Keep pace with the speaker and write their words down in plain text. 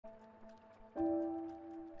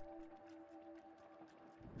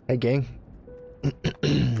Hey gang.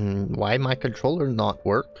 Why my controller not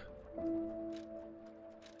work?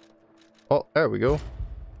 Oh, there we go.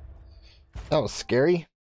 That was scary.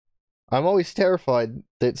 I'm always terrified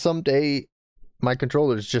that someday my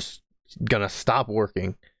controller is just gonna stop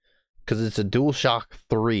working. Because it's a DualShock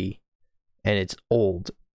 3 and it's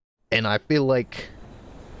old. And I feel like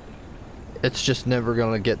it's just never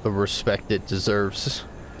gonna get the respect it deserves.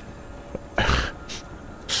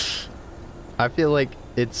 I feel like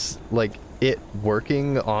it's like it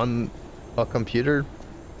working on a computer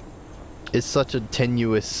is such a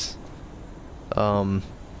tenuous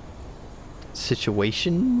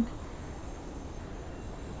situation.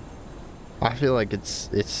 I feel like it's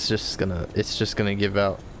just gonna give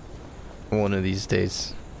out one of these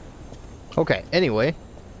days. Okay, anyway,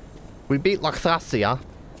 we beat Claudia.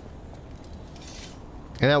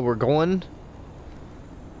 And now we're going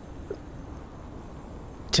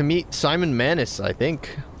to meet Simon Manus, I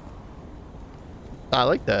think. I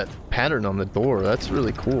like that pattern on the door. That's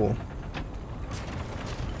really cool.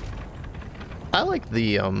 I like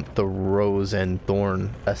the rose and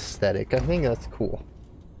thorn aesthetic. I think that's cool.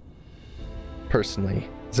 Personally.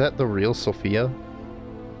 Is that the real Sophia?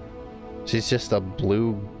 She's just a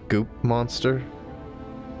blue goop monster.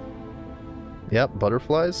 Yep,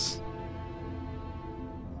 butterflies.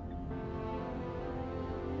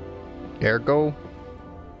 Ergo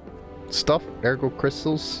stuff, ergo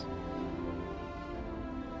crystals.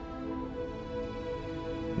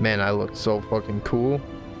 Man, I look so fucking cool.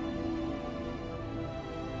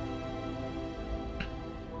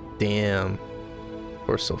 Damn.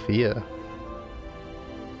 Poor Sophia.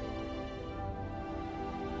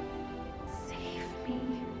 Save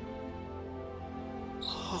me.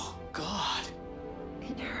 Oh, God.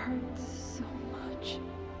 It hurts so much.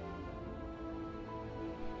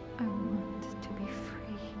 I want to be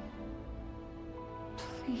free.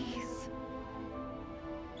 Please.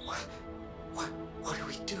 What do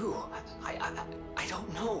we do? I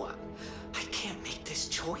don't know. I can't make this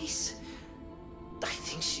choice. I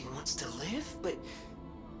think she wants to live, but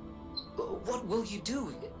what will you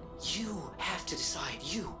do? You have to decide.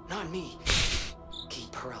 You, not me.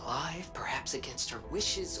 Keep her alive, perhaps against her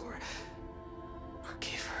wishes, or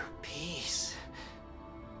give her peace.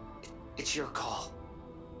 It's your call.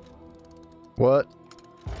 What?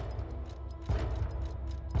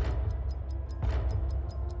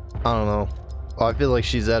 I don't know. I feel like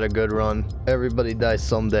she's at a good run. Everybody dies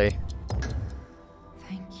someday.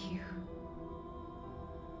 Thank you.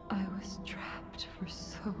 I was trapped for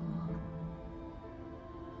so long.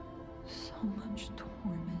 So much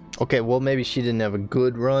torment. Okay, well maybe she didn't have a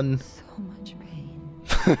good run. So much pain.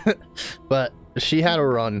 But she had a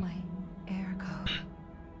run. My ergo.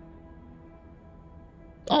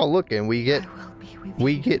 Oh look, and we get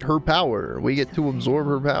her power. We get to absorb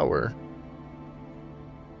her power.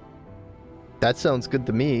 That sounds good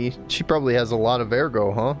to me. She probably has a lot of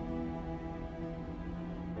ergo, huh?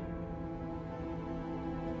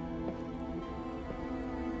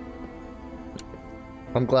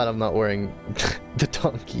 I'm glad I'm not wearing the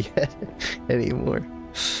donkey head anymore.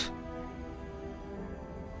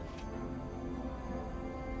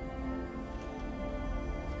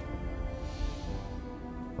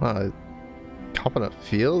 Copping a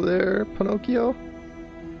feel there, Pinocchio?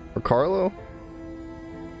 Or Carlo?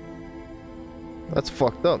 That's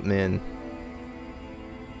fucked up, man.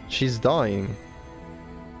 She's dying.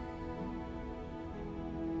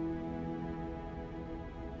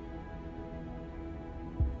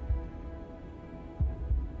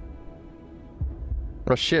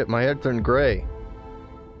 Oh shit, my hair turned gray.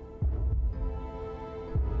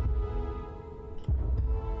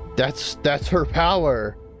 That's her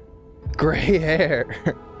power. Gray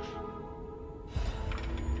hair.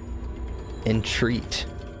 Entreat.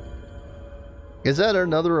 Is that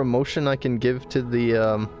another emotion I can give to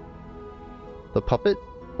the puppet?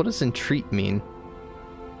 What does entreat mean?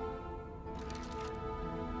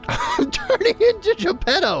 I'm turning into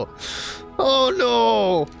Geppetto! Oh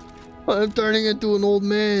no! I'm turning into an old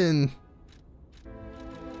man!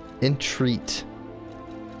 Entreat.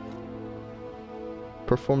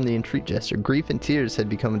 Perform the entreat gesture. Grief and tears had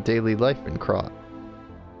become a daily life in Krot.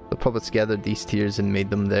 The puppets gathered these tears and made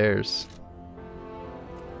them theirs.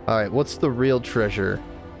 Alright, what's the real treasure?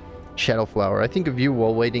 Shadowflower. I think of you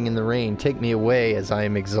while waiting in the rain. Take me away as I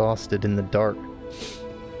am exhausted in the dark.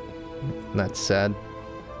 That's sad.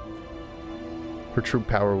 Her true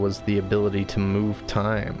power was the ability to move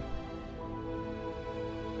time.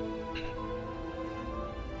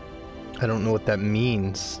 I don't know what that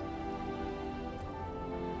means.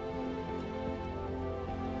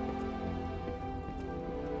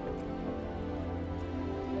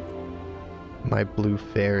 My blue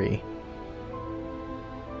fairy.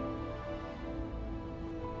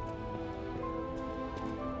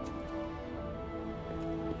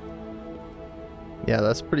 Yeah,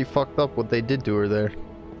 that's pretty fucked up what they did to her there.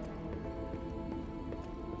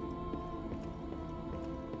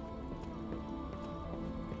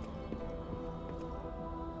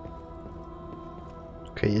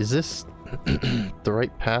 Okay, is this the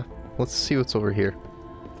right path? Let's see what's over here.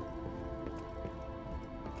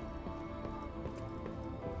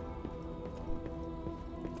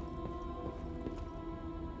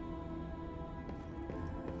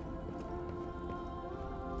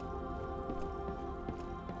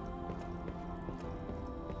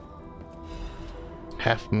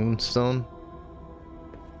 Half moonstone.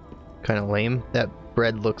 Kind of lame. That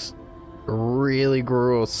bread looks really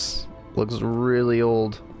gross. Looks really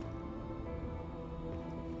old.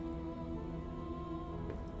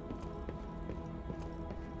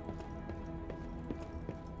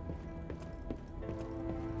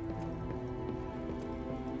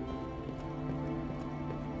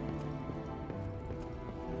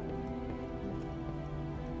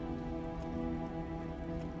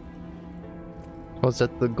 Oh, is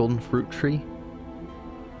that the golden fruit tree?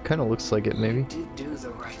 Kind of looks like it, maybe. You did do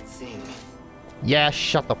the right thing. Yeah,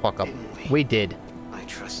 shut the fuck up. Didn't we? We did. I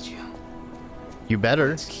trust you. You better.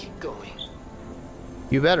 Let's keep going.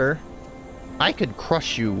 You better. I could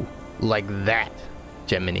crush you like that,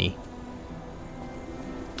 Gemini.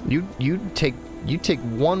 You take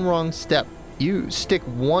one wrong step. You stick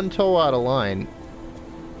one toe out of line.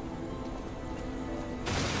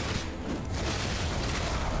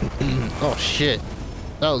 Oh shit.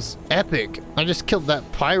 That was epic. I just killed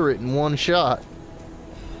that pirate in one shot.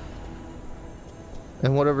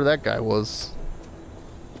 And whatever that guy was.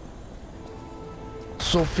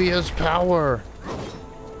 Sophia's power.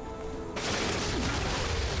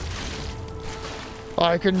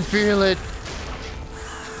 I can feel it.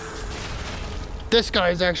 This guy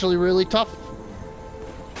is actually really tough.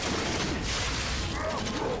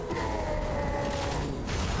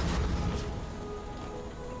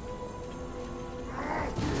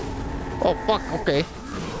 Oh fuck, okay.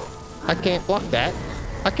 I can't block that.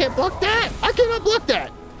 I can't block that! I cannot block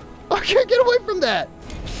that! I can't get away from that!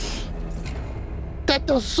 That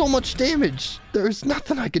does so much damage. There's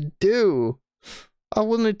nothing I could do. I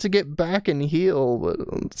wanted to get back and heal, but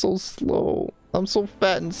I'm so slow. I'm so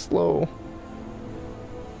fat and slow.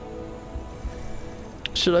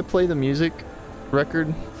 Should I play the music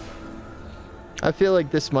record? I feel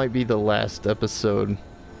like this might be the last episode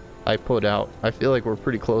I put out. I feel like we're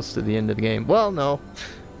pretty close to the end of the game. Well, no.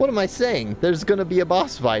 What am I saying? There's gonna be a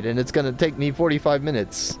boss fight and it's gonna take me 45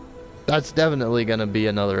 minutes. That's definitely gonna be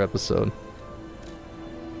another episode.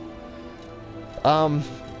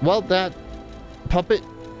 Well, that puppet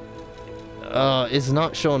is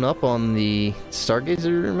not showing up on the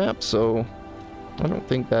Stargazer map, so I don't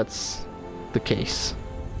think that's the case.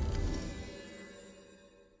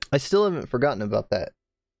 I still haven't forgotten about that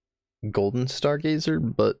golden Stargazer,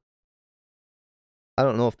 but I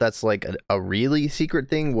don't know if that's like a really secret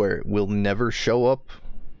thing where it will never show up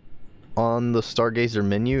on the Stargazer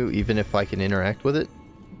menu, even if I can interact with it.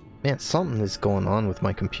 Man, something is going on with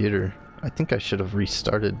my computer. I think I should have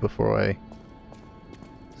restarted before I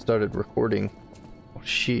started recording. Oh,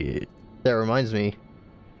 shit. That reminds me.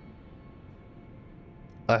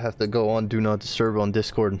 I have to go on Do Not Disturb on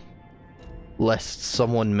Discord, lest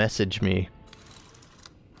someone message me.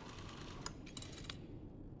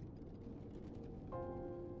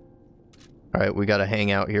 Alright, we gotta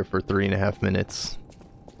hang out here for 3.5 minutes.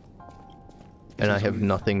 And I have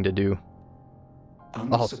nothing to do.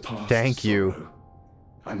 Oh, thank you.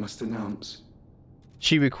 I must announce.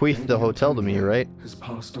 She bequeathed the hotel to me, right? Has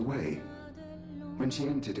passed away. When she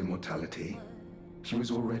entered immortality, she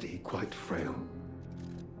was already quite frail.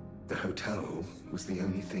 The hotel was the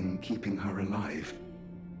only thing keeping her alive.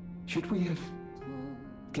 Should we have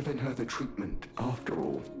given her the treatment after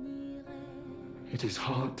all? It is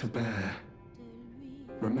hard to bear,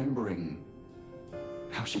 remembering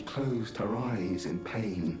how she closed her eyes in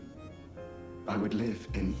pain. I would live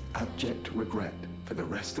in abject regret for the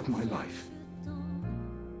rest of my life.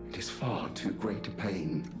 It is far too great a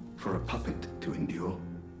pain for a puppet to endure.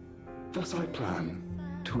 Thus I plan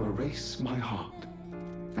to erase my heart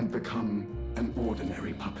and become an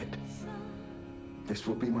ordinary puppet. This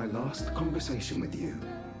will be my last conversation with you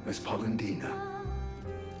as Polendina.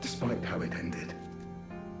 Despite how it ended,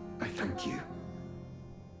 I thank you,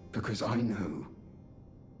 because I know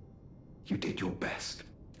you did your best.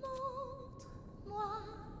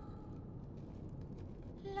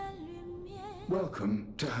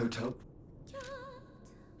 Welcome to Hotel.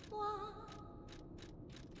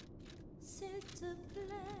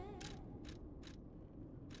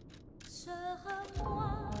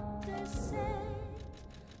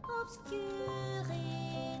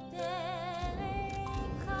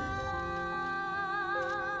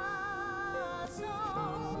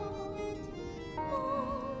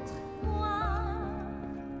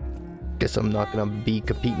 Guess I'm not gonna be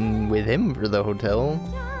competing with him for the hotel.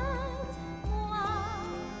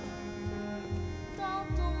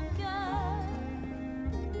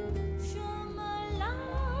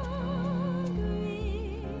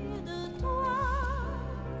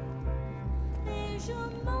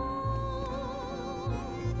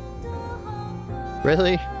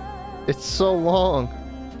 Really? It's so long.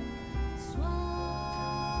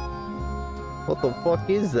 What the fuck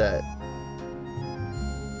is that?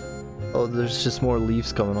 Oh, there's just more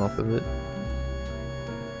leaves coming off of it.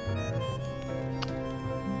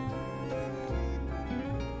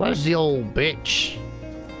 Where's the old bitch?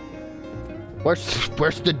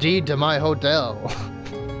 Where's the deed to my hotel?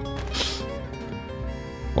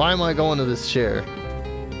 Why am I going to this chair?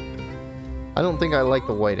 I don't think I like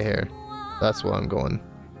the white hair. That's why I'm going.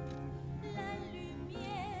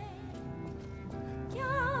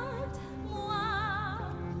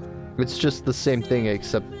 It's just the same thing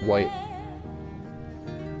except white.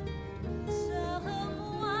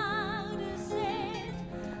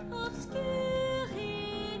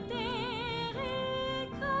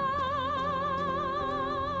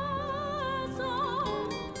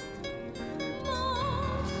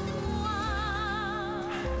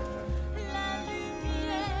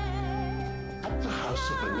 The house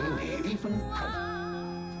of Anini even had...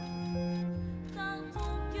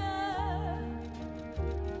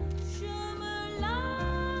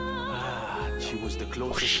 She was the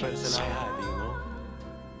closest person I had, you know?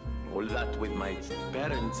 All that with my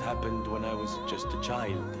parents happened when I was just a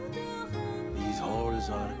child. These halls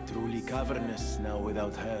are truly cavernous now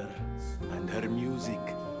without her. And her music.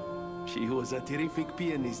 She was a terrific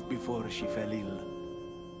pianist before she fell ill.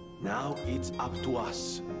 Now it's up to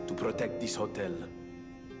us to protect this hotel.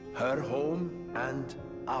 Her home and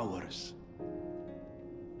ours.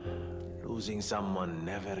 Losing someone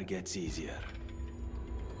never gets easier.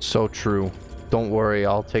 So true. Don't worry,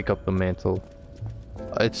 I'll take up the mantle.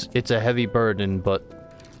 It's a heavy burden,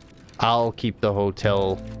 but I'll keep the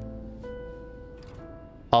hotel.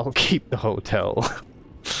 I'll keep the hotel.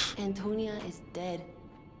 Antonia is dead.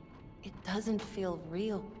 It doesn't feel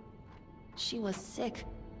real. She was sick,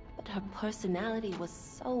 but her personality was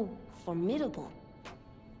so formidable.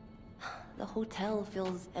 The hotel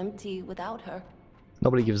feels empty without her.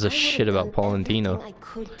 Nobody gives a shit about Paulantino.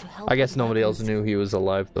 I guess nobody else knew he was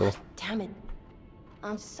alive, though. Damn it.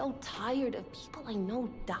 I'm so tired of people I know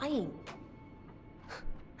dying.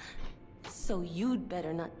 So you'd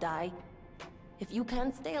better not die. If you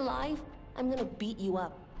can't stay alive, I'm gonna beat you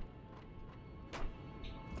up.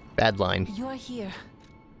 Bad line. You're here.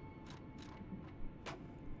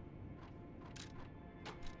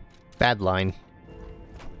 Bad line.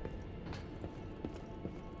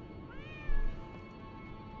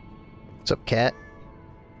 What's up, cat?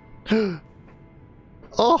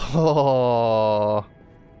 Oh,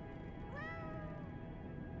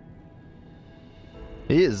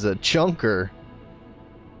 he is a chunker.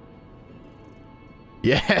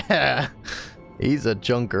 Yeah, he's a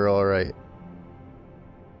chunker, all right.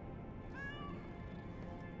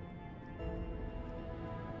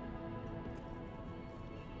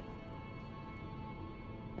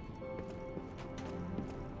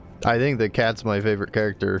 I think the cat's my favorite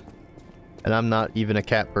character. And I'm not even a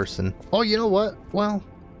cat person. Oh, you know what? Well,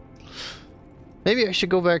 maybe I should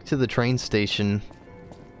go back to the train station.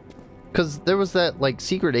 Because there was that, like,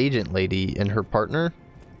 secret agent lady and her partner.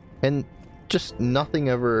 And just nothing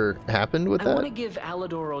ever happened with that. I want to give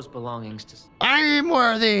Alidoro's belongings to... I'm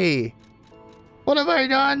worthy! What have I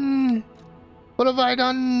done? What have I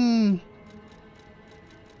done?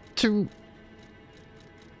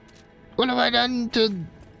 What have I done to...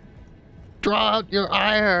 draw out your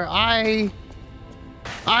ire? I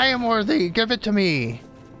am worthy. Give it to me.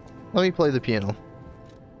 Let me play the piano.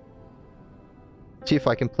 See if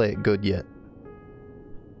I can play it good yet.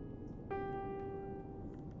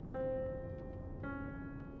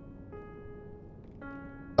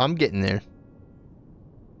 I'm getting there.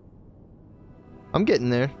 I'm getting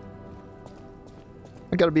there.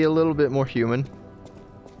 I gotta be a little bit more human.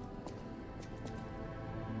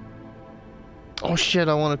 Oh shit,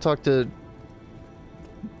 I want to talk to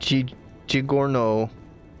Giorgio.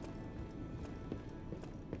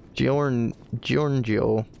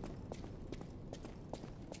 Giorgio.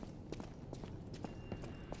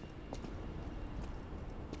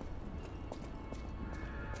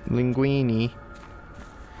 Linguini.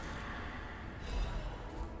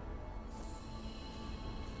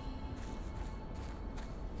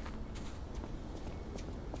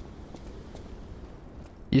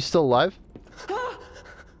 You still alive?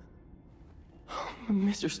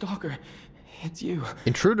 Mr. Stalker, it's you.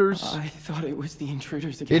 Intruders? I thought it was the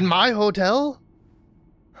intruders again. In my hotel?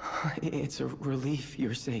 It's a relief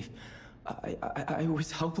you're safe. I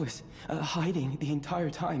was helpless, hiding the entire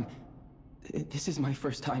time. This is my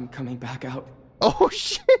first time coming back out. Oh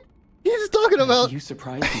shit! He's talking about. You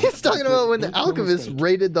surprised me. He's talking about when the alchemist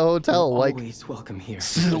raided the hotel, like, always welcome here,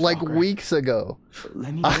 like Stalker. weeks ago.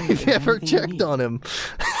 Let me know I if never anything you checked need. on him.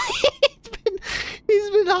 He's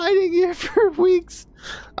been hiding here for weeks.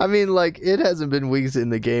 I mean, like, it hasn't been weeks in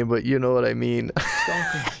the game, but you know what I mean.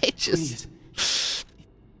 Stalker, I just,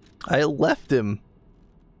 I left him,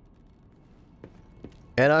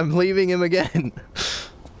 and I'm leaving him again.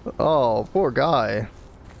 Oh, poor guy.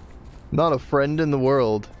 Not a friend in the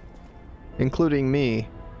world, including me.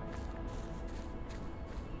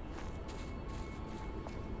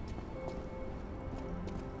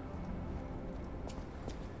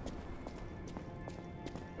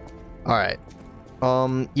 All right.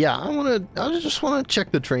 Yeah, I just wanna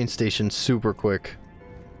check the train station super quick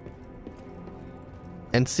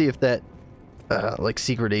and see if that like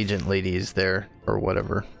secret agent lady is there or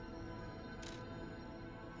whatever.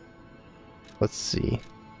 Let's see.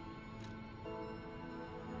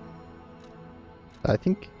 I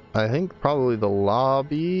think probably the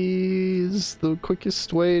lobby is the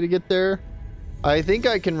quickest way to get there. I think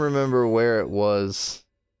I can remember where it was.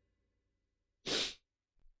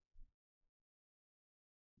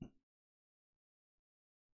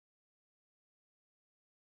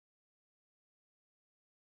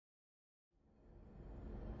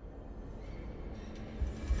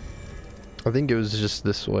 I think it was just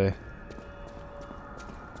this way.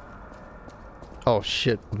 Oh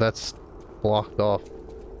shit, that's blocked off.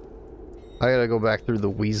 I gotta go back through the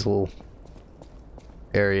weasel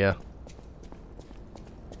area.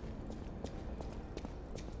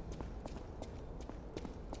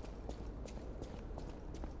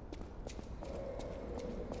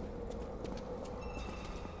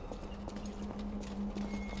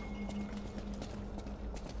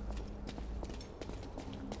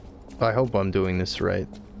 I hope I'm doing this right.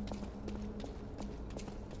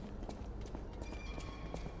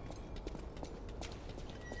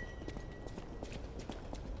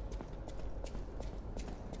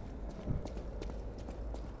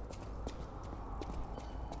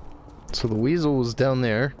 So the weasel was down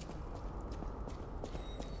there.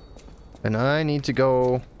 And I need to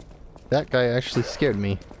go... That guy actually scared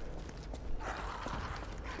me.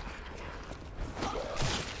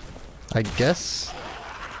 I guess...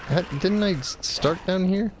 Didn't I start down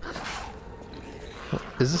here?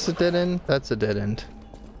 Is this a dead end? That's a dead end.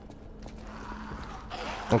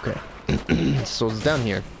 Okay. So it's down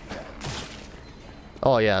here.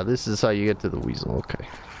 Oh yeah, this is how you get to the weasel. Okay.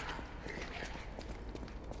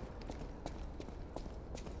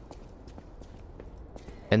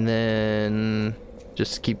 And then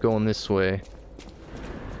just keep going this way.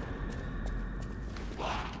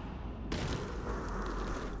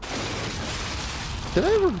 Did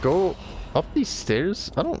I ever go up these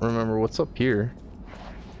stairs? I don't remember what's up here.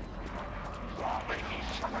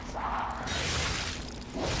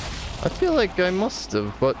 I feel like I must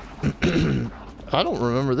have, but I don't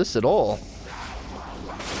remember this at all.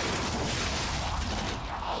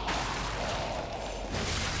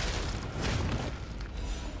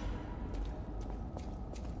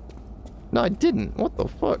 No, I didn't. What the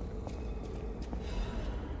fuck?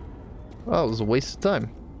 Well, it was a waste of time.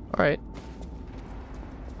 Alright.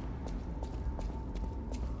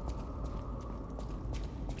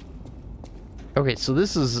 Okay, so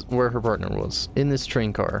this is where her partner was. In this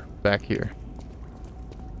train car. Back here.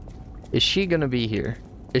 Is she gonna be here?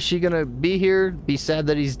 Is she gonna be here, be sad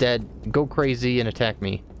that he's dead, go crazy, and attack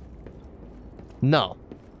me? No.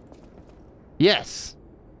 Yes.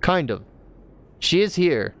 Kind of. She is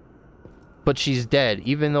here. But she's dead,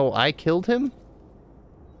 even though I killed him?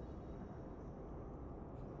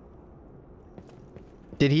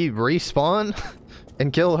 Did he respawn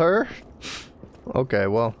and kill her? Okay,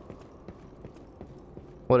 well.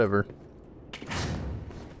 Whatever.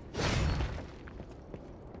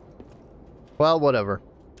 Well, whatever.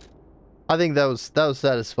 I think that was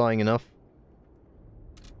satisfying enough.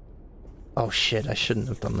 Oh shit, I shouldn't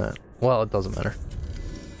have done that. Well, it doesn't matter.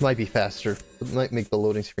 Might be faster. It might make the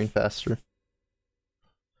loading screen faster.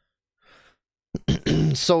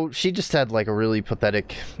 So she just had like a really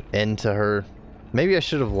pathetic end to her. Maybe I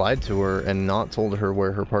should have lied to her and not told her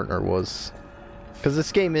where her partner was. Because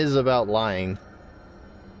this game is about lying.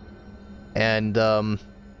 And I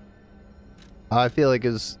feel like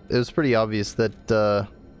it was pretty obvious that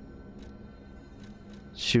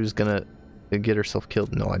she was gonna get herself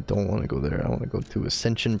killed. No, I don't want to go there. I want to go to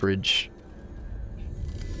Ascension Bridge.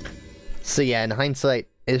 So yeah, in hindsight,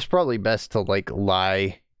 it's probably best to like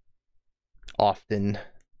lie often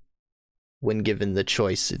when given the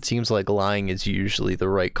choice. It seems like lying is usually the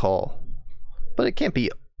right call, but it can't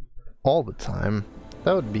be all the time.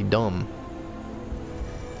 That would be dumb.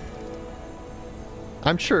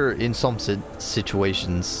 I'm sure in some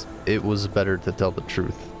situations it was better to tell the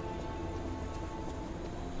truth.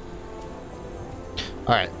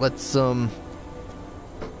 Alright, let's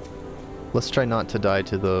try not to die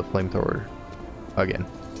to the flamethrower again.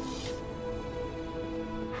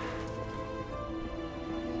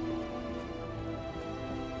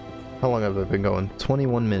 How long have I been going?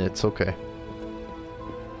 21 minutes, okay.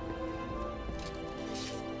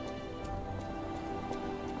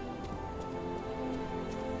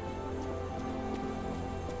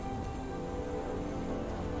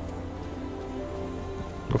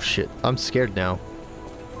 Oh shit, I'm scared now.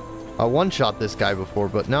 I one-shot this guy before,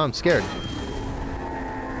 but now I'm scared.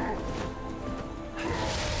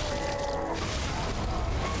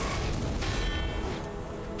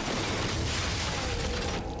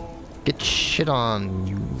 Get shit on,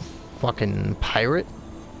 you fucking pirate.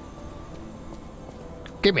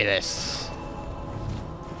 Give me this.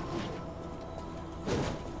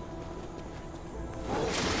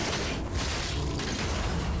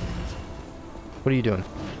 What are you doing?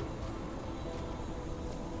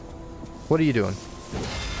 What are you doing?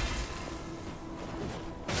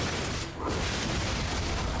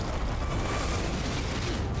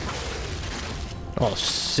 Oh,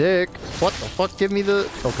 sick. What the fuck? Give me the...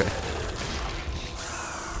 Okay.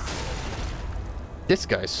 This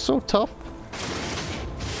guy's so tough.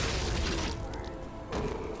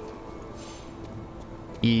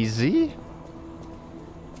 Easy. Is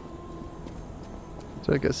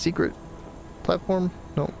there like a secret platform?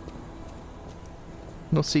 No.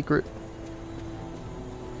 No secret.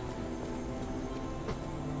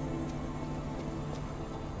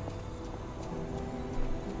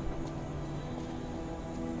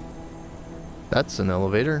 That's an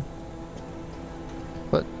elevator.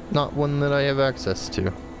 But not one that I have access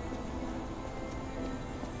to.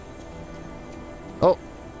 Oh!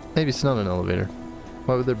 Maybe it's not an elevator.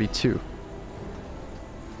 Why would there be two?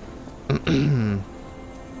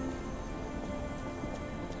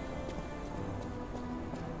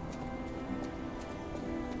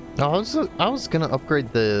 I was gonna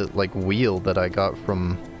upgrade the, like, wheel that I got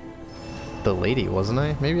from the lady, wasn't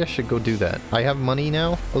I? Maybe I should go do that. I have money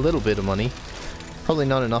now. A little bit of money. Probably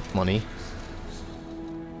not enough money.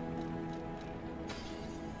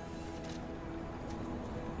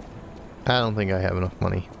 I don't think I have enough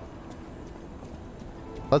money.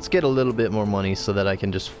 Let's get a little bit more money so that I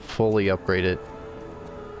can just fully upgrade it.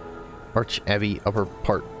 Arch Abbey upper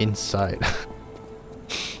part inside.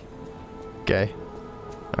 Okay.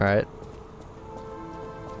 Alright.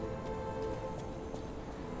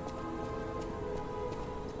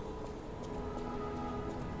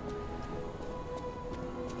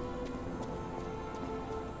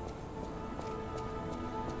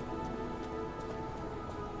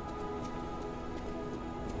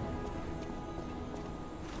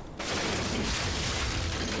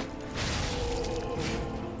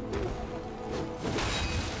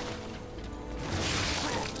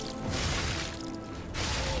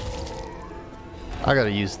 I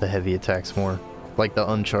gotta use the heavy attacks more. Like the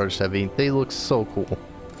uncharged heavy. They look so cool.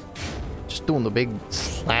 Just doing the big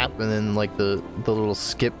slap and then like the little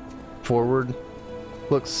skip forward.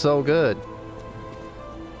 Looks so good.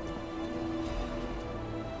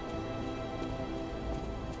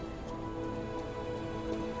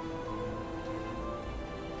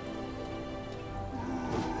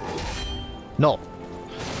 No.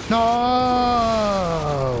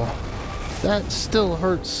 No! That still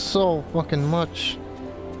hurts so fucking much.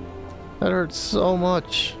 That hurts so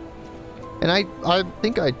much. And I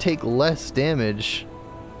think I take less damage.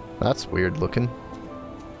 That's weird looking.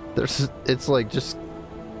 It's like just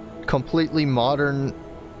completely modern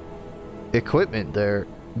equipment there.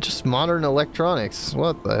 Just modern electronics.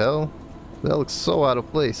 What the hell? That looks so out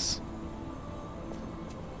of place.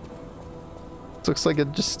 It looks like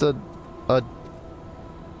just a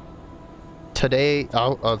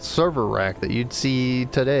server rack that you'd see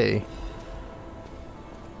today.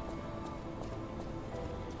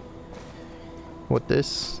 What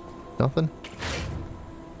this? Nothing?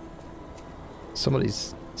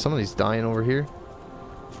 Somebody's dying over here.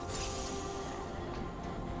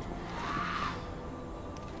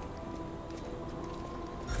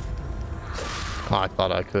 Oh, I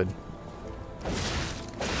thought I could.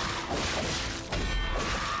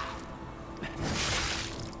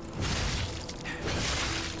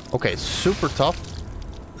 Okay, super tough.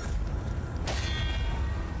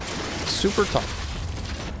 Super tough.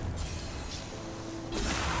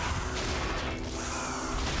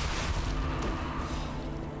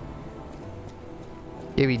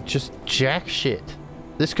 Maybe just jack shit.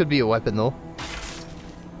 This could be a weapon though.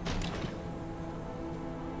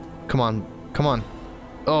 Come on, come on.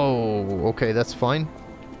 Oh, okay, that's fine.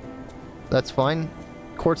 That's fine.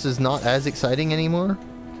 Quartz is not as exciting anymore.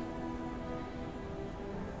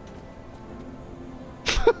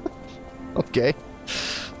 Okay.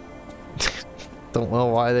 Don't know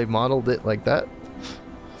why they modeled it like that.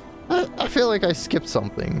 I feel like I skipped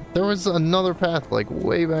something. There was another path like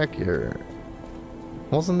way back here.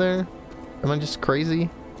 Wasn't there? Am I just crazy?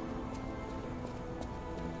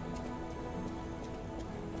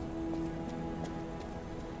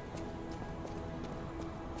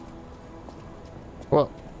 What?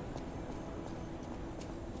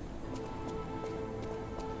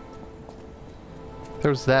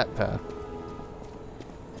 There's that path.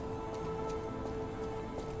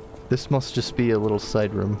 This must just be a little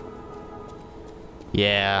side room.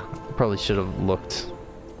 Yeah, probably should have looked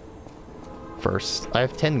first. I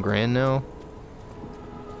have 10 grand now.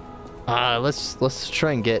 Let's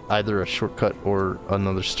try and get either a shortcut or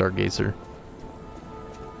another stargazer.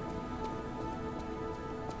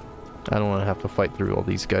 I don't want to have to fight through all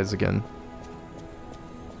these guys again.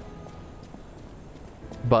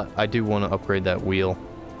 But I do want to upgrade that wheel.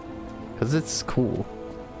 Because it's cool.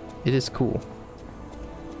 It is cool.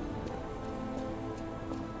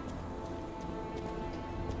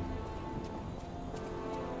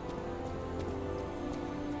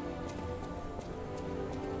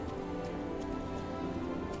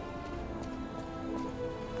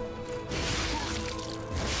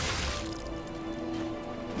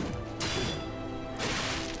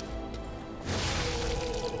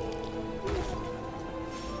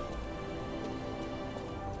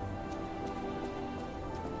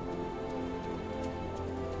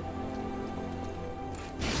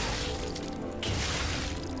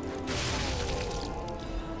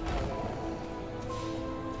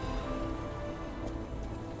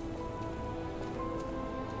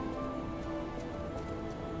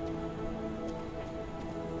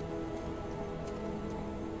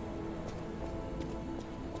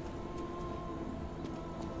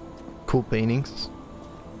 Cool paintings.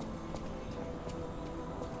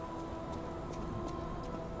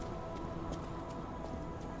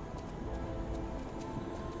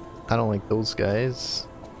 I don't like those guys.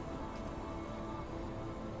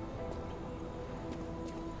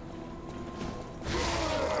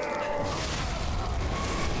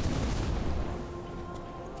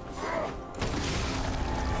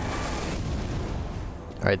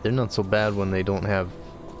 Alright, they're not so bad when they don't have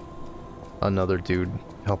another dude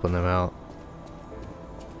helping them out.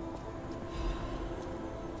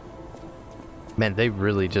 Man, they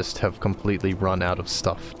really just have completely run out of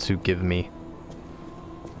stuff to give me.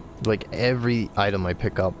 Like, every item I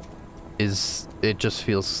pick up is... it just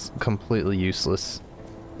feels completely useless.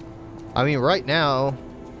 I mean, right now...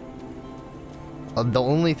 the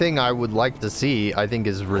only thing I would like to see, I think,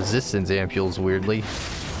 is resistance ampules, weirdly.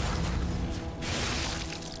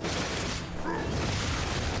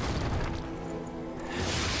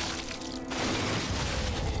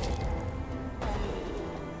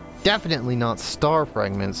 Definitely not star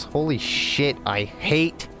fragments. Holy shit, I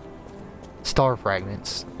hate star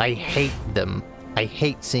fragments. I hate them. I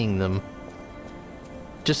hate seeing them.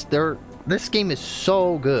 Just this game is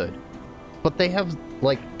so good, but they have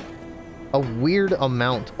like a weird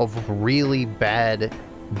amount of really bad,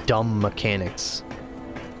 dumb mechanics.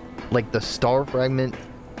 Like the star fragment,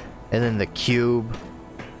 and then the cube,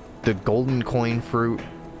 the golden coin fruit,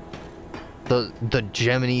 the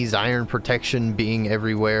Gemini's iron protection being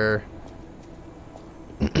everywhere.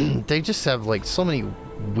 They just have like so many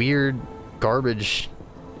weird garbage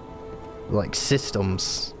like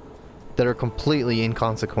systems that are completely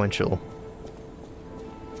inconsequential.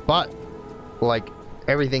 But like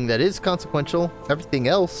everything that is consequential, everything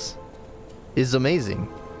else is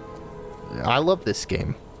amazing. I love this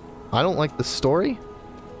game. I don't like the story.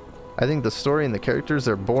 I think the story and the characters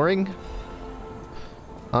are boring.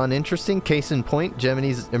 Uninteresting. Case in point,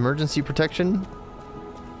 Gemini's emergency protection.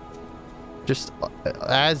 Just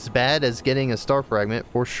as bad as getting a star fragment,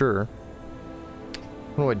 for sure.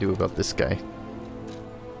 What do I do about this guy?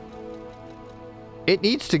 It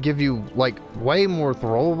needs to give you, like, way more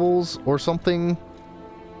throwables or something.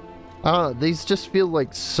 These just feel,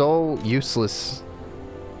 like, so useless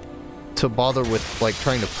to bother with, like,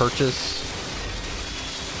 trying to purchase.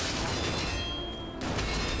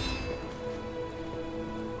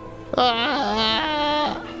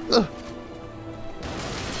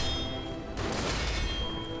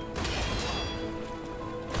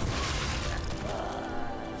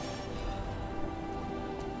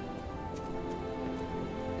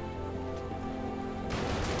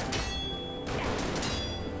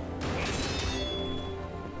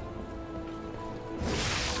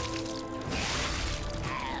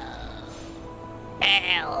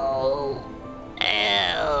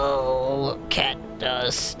 cat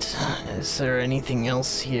dust. Is there anything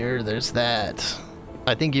else here? There's that.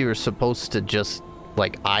 I think you were supposed to just,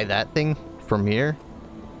 like, eye that thing from here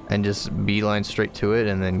and just beeline straight to it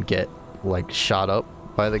and then get, like, shot up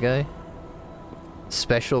by the guy.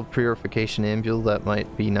 Special purification ambule, that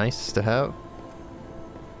might be nice to have.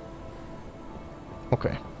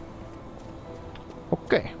 Okay.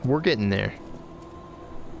 Okay, we're getting there.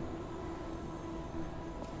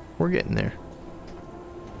 We're getting there.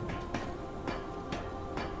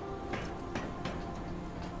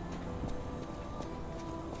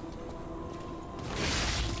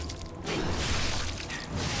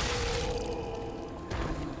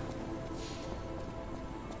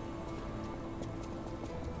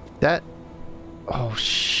 That... Oh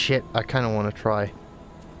shit, I kind of want to try.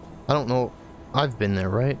 I don't know. I've been there,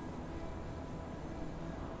 right?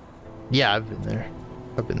 Yeah, I've been there.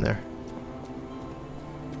 I've been there.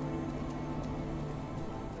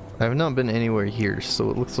 I have not been anywhere here,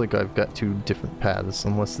 so it looks like I've got two different paths,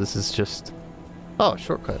 unless this is just... Oh,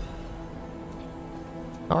 shortcut.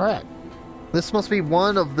 Alright. This must be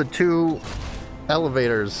one of the two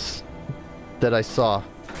elevators that I saw.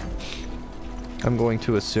 I'm going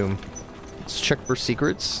to assume. Let's check for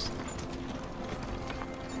secrets.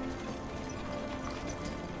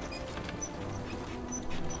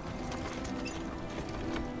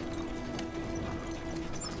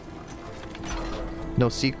 No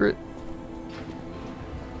secret?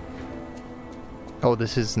 Oh,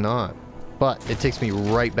 this is not. But it takes me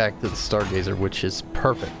right back to the Stargazer, which is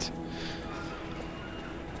perfect.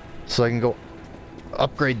 So I can go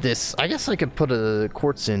upgrade this. I guess I could put a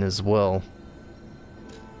quartz in as well.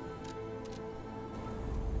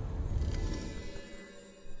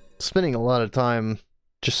 Spending a lot of time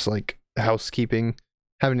just like housekeeping,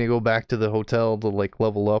 having to go back to the hotel to like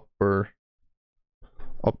level up or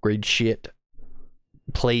upgrade shit,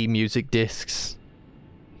 play music discs,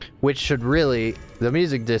 which should really, the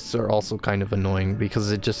music discs are also kind of annoying because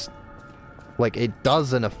it just like it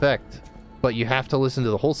does an effect, but you have to listen to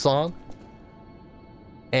the whole song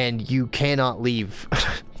and you cannot leave.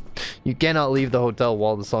 You cannot leave the hotel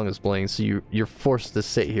while the song is playing, so you're forced to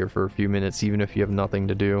sit here for a few minutes even if you have nothing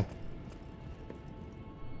to do.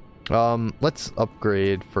 Let's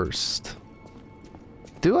upgrade first.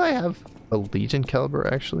 Do I have a Legion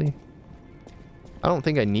caliber actually? I don't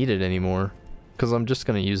think I need it anymore, because I'm just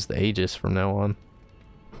going to use the Aegis from now on.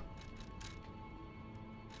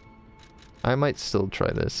 I might still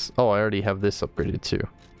try this. Oh, I already have this upgraded too.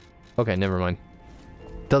 Okay, never mind.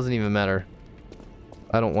 Doesn't even matter.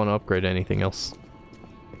 I don't want to upgrade anything else.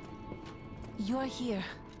 You're here.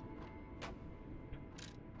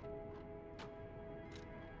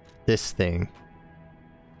 This thing.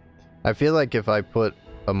 I feel like if I put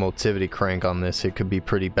a motivity crank on this, it could be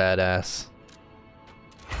pretty badass.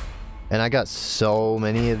 And I got so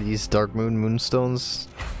many of these Dark Moon Moonstones.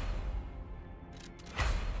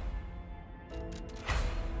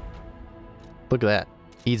 Look at that.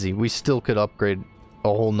 Easy. We still could upgrade a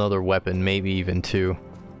whole nother weapon, maybe even two.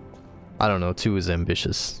 I don't know, 2 is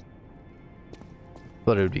ambitious.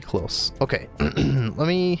 But it would be close. Okay, let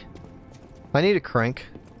me... I need a crank.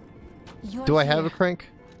 Do I have a crank?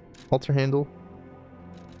 Alter handle?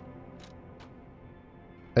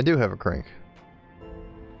 I do have a crank.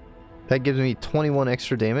 That gives me 21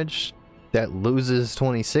 extra damage. That loses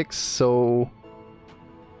 26, so...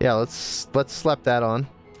 Yeah, let's slap that on.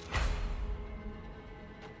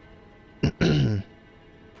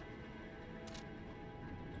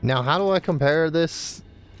 Now, how do I compare this?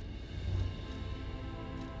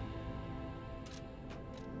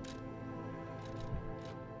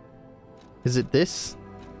 Is it this?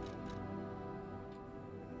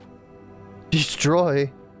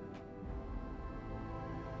 Destroy.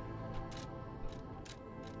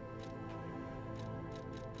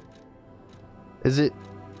 Is it?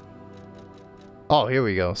 Oh, here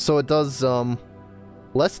we go. So it does,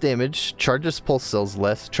 less damage, charges pulse cells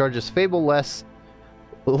less, charges Fable less,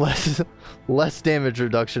 less damage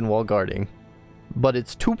reduction while guarding, but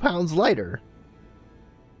it's 2 pounds lighter.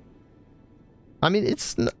 I mean,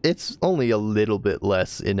 it's only a little bit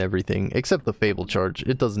less in everything except the Fable charge.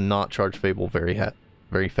 It does not charge Fable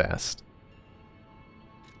very fast.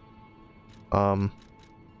 Well,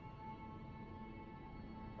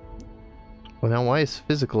 now why is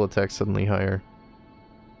physical attack suddenly higher?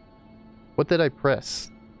 What did I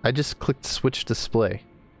press? I just clicked switch display.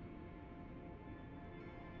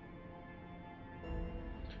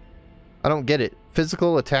 I don't get it.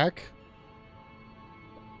 Physical attack?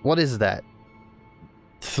 What is that?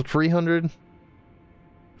 300?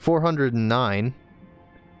 409.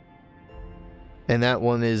 And that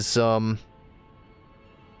one is,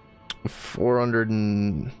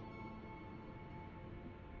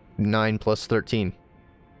 409 plus 13.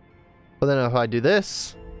 But then if I do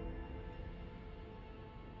this,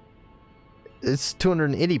 it's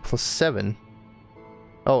 280 plus 7.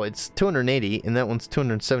 Oh, it's 280, and that one's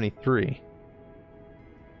 273.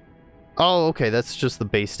 Oh, okay, that's just the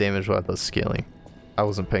base damage without the scaling. I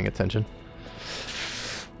wasn't paying attention.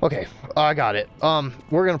 Okay, I got it.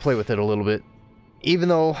 We're gonna play with it a little bit. Even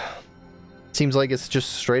though it seems like it's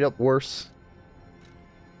just straight up worse.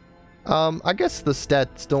 I guess the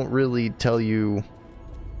stats don't really tell you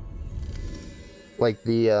like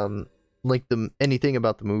the anything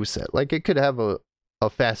about the moveset. Like it could have a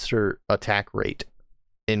faster attack rate,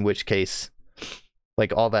 in which case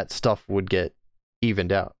like all that stuff would get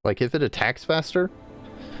evened out. Like if it attacks faster,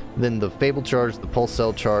 then the Fable charge, the Pulse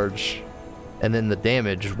Cell charge, and then the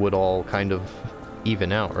damage would all kind of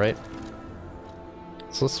even out, right?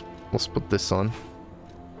 So let's put this on.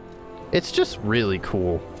 It's just really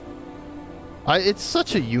cool. It's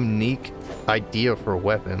such a unique idea for a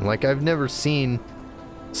weapon. Like I've never seen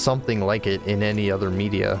something like it in any other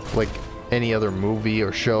media, like any other movie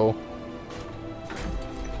or show.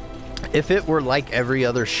 If it were like every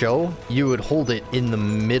other show, you would hold it in the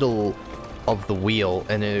middle of the wheel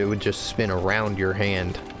and it would just spin around your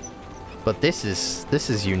hand. But this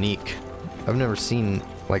is unique. I've never seen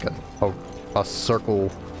like a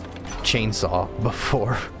circle chainsaw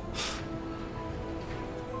before.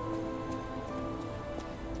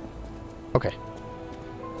 Okay.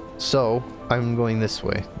 So, I'm going this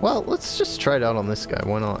way. Well, let's just try it out on this guy.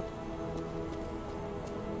 Why not?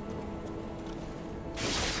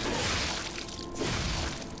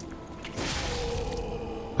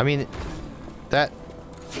 I mean, that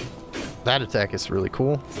attack is really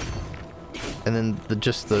cool. And then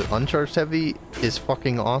just the uncharged heavy is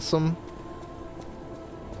fucking awesome.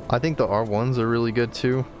 I think the R1s are really good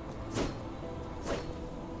too.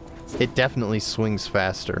 It definitely swings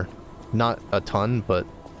faster. Not a ton, but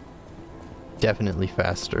definitely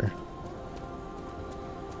faster.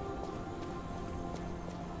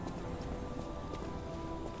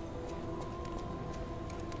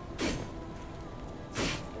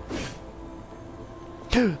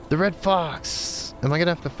 The red fox! Am I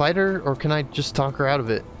gonna have to fight her, or can I just talk her out of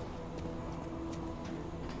it?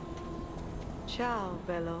 Ciao,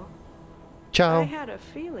 Bello. Ciao. I had a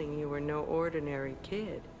feeling you were no ordinary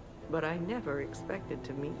kid, but I never expected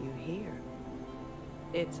to meet you here.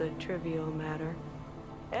 It's a trivial matter.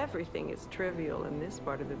 Everything is trivial in this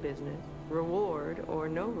part of the business, reward or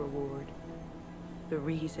no reward. The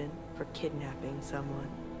reason for kidnapping someone,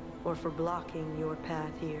 or for blocking your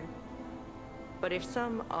path here. But if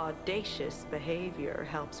some audacious behavior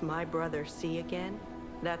helps my brother see again,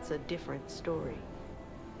 that's a different story.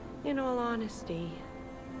 In all honesty,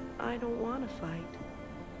 I don't want to fight.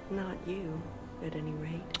 Not you, at any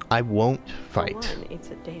rate. I won't fight. For one, it's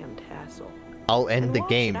a damned hassle. I'll end the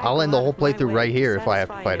game. I'll end the whole playthrough right here if I have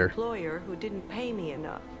to fight her. Employer who didn't pay me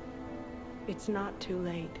enough. It's not too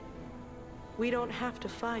late. We don't have to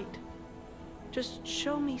fight. Just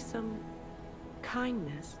show me some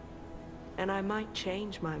kindness, and I might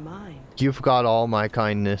change my mind. You've got all my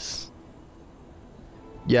kindness.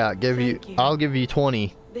 Yeah, I'll give you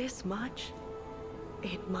 20. This much?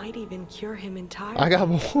 It might even cure him entirely. I got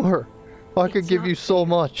more. I could give you so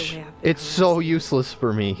much. It's so useless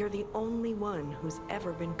for me. You're the only one who's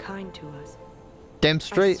ever been kind to us. Damn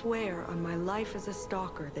straight. I swear on my life as a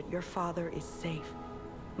stalker that your father is safe.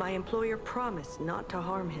 My employer promised not to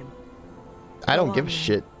harm him. I don't give a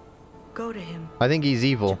shit. Go to him. I think he's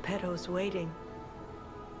evil. Geppetto's waiting.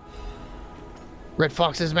 Red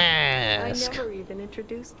Fox's mask. I never even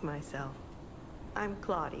introduced myself. I'm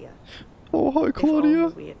Claudia. Oh, hi, Claudia.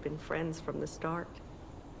 If only we had been friends from the start.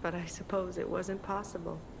 But I suppose it wasn't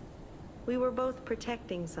possible. We were both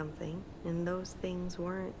protecting something, and those things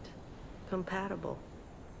weren't compatible.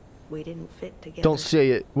 We didn't fit together. Don't say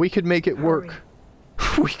it. We could make it work.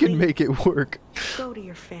 We can make it work. Go to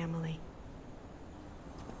your family.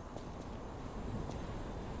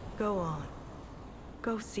 Go on.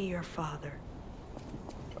 Go see your father.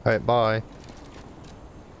 Alright, bye.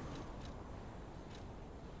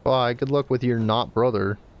 Bye. Good luck with your not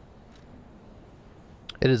brother.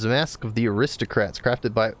 It is a mask of the aristocrats,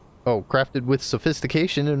 crafted with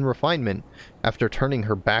sophistication and refinement. After turning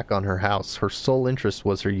her back on her house, her sole interest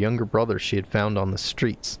was her younger brother she had found on the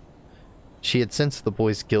streets. She had sensed the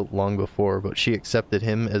boy's guilt long before, but she accepted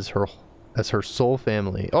him as her sole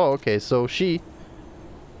family. Oh, okay, so she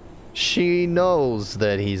knows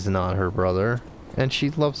that he's not her brother, and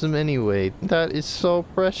she loves him anyway. That is so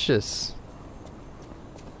precious.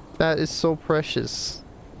 That is so precious.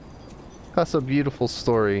 That's a beautiful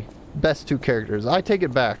story. best two characters. I take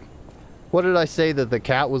it back. What did I say, that the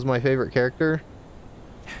cat was my favorite character?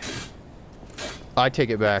 I take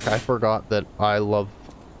it back. I forgot that I love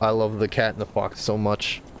the cat and the fox so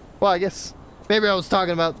much. Well, I guess maybe I was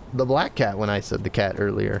talking about the black cat when I said the cat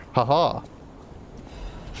earlier. Haha.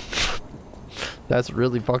 That's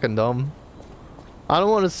really fucking dumb. I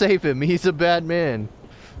don't want to save him. He's a bad man.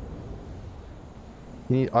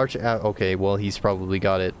 You need Arch. Okay, well, he's probably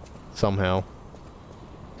got it somehow.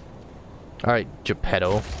 Alright,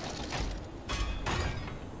 Geppetto.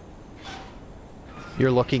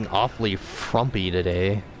 You're looking awfully frumpy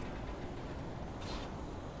today.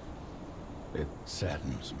 It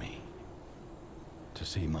saddens me to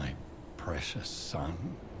see my precious son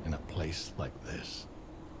in a place like this.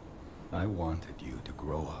 I wanted you to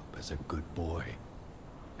grow up as a good boy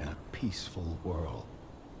in a peaceful world.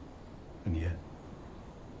 And yet,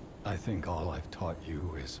 I think all I've taught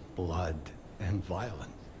you is blood and violence.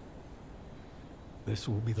 This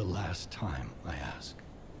will be the last time I ask.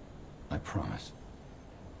 I promise.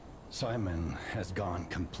 Simon has gone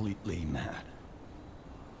completely mad.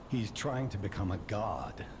 He's trying to become a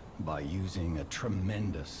god by using a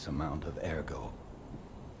tremendous amount of ergo.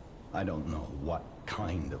 I don't know what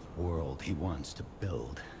kind of world he wants to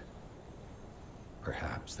build.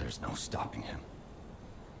 Perhaps there's no stopping him.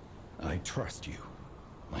 I trust you,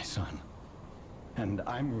 my son, and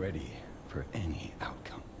I'm ready for any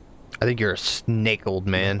outcome. I think you're a snake, old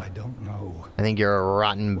man. I don't know. I think you're a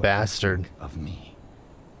rotten what bastard. Of me.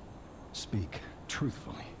 Speak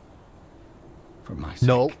truthfully. For my sake.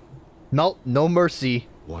 No. No, no mercy.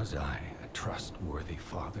 Was I a trustworthy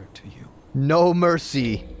father to you? No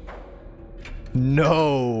mercy.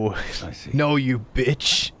 No. I see. No, you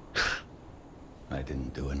bitch. I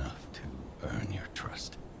didn't do enough to earn your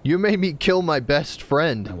trust. You made me kill my best I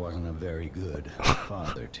friend. wasn't a very good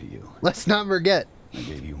father to you. Let's not forget. I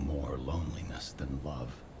gave you more loneliness than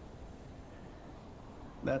love.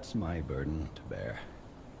 That's my burden to bear.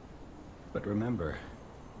 But remember,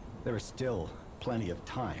 there is still plenty of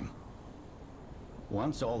time.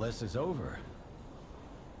 Once all this is over,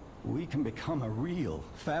 we can become a real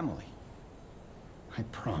family. I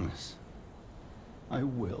promise. I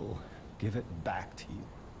will give it back to you.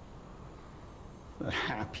 The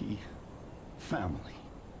happy family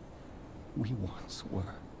we once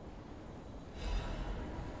were.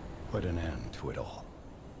 Put an end to it all.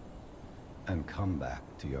 And come back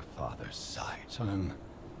to your father's side. Son,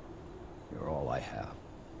 you're all I have.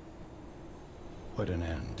 Put an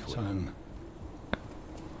end to it. Son.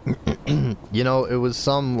 You know, it was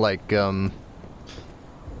some, like,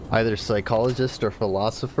 either psychologist or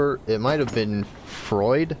philosopher. It might have been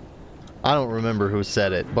Freud. I don't remember who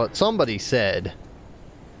said it, but somebody said,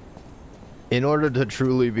 in order to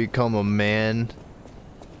truly become a man,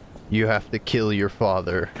 you have to kill your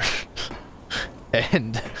father.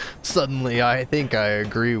 And suddenly I think I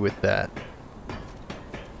agree with that.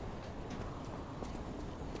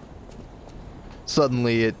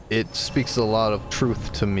 Suddenly it speaks a lot of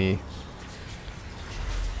truth to me.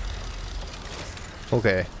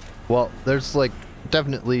 Okay. Well, there's like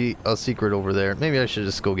definitely a secret over there. Maybe I should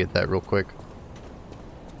just go get that real quick.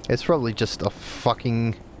 It's probably just a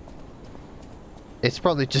fucking... It's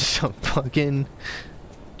probably just a fucking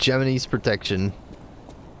Gemini's protection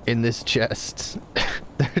in this chest.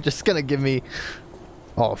 They're just gonna give me...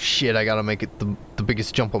 Oh shit, I gotta make it the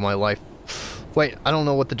biggest jump of my life. Wait, I don't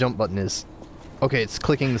know what the jump button is. Okay, it's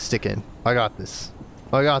clicking the stick in. I got this.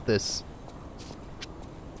 I got this.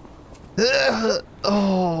 Ugh!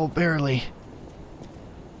 Oh, barely.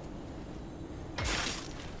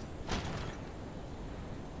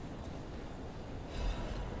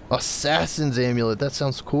 Assassin's Amulet, that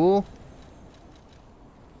sounds cool.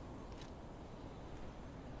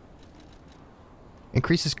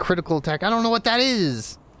 Increases critical attack. I don't know what that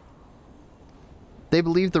is. They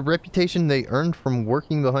believe the reputation they earned from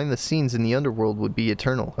working behind the scenes in the underworld would be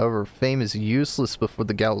eternal. However, fame is useless before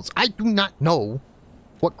the gallows. I do not know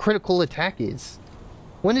what critical attack is.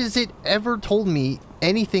 When has it ever told me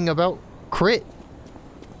anything about crit?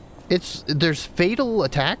 There's fatal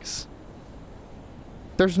attacks.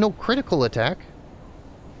 There's no critical attack.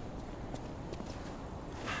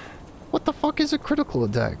 What the fuck is a critical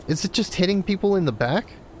attack? Is it just hitting people in the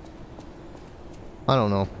back? I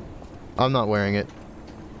don't know. I'm not wearing it.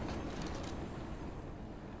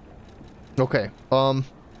 Okay, well,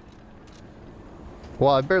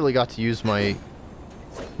 I barely got to use my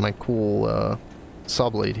cool, saw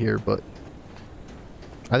blade here, but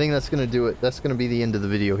I think that's gonna do it. That's gonna be the end of the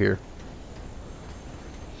video here.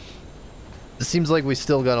 It seems like we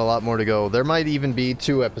still got a lot more to go. There might even be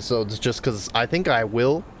 2 episodes, just because I think I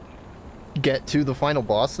will get to the final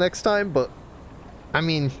boss next time, but I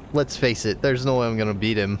mean, let's face it, there's no way I'm gonna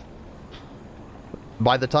beat him.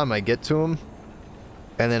 By the time I get to him,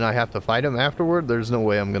 and then I have to fight him afterward, there's no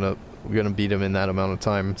way I'm gonna beat him in that amount of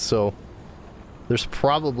time. So there's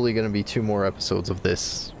probably gonna be 2 more episodes of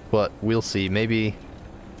this, but we'll see. Maybe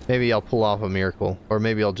I'll pull off a miracle, or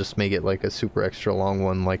maybe I'll just make it like a super extra long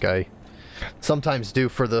one, like I sometimes do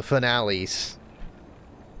for the finales.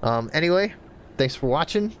 Anyway, thanks for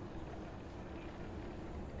watching,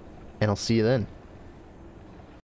 and I'll see you then.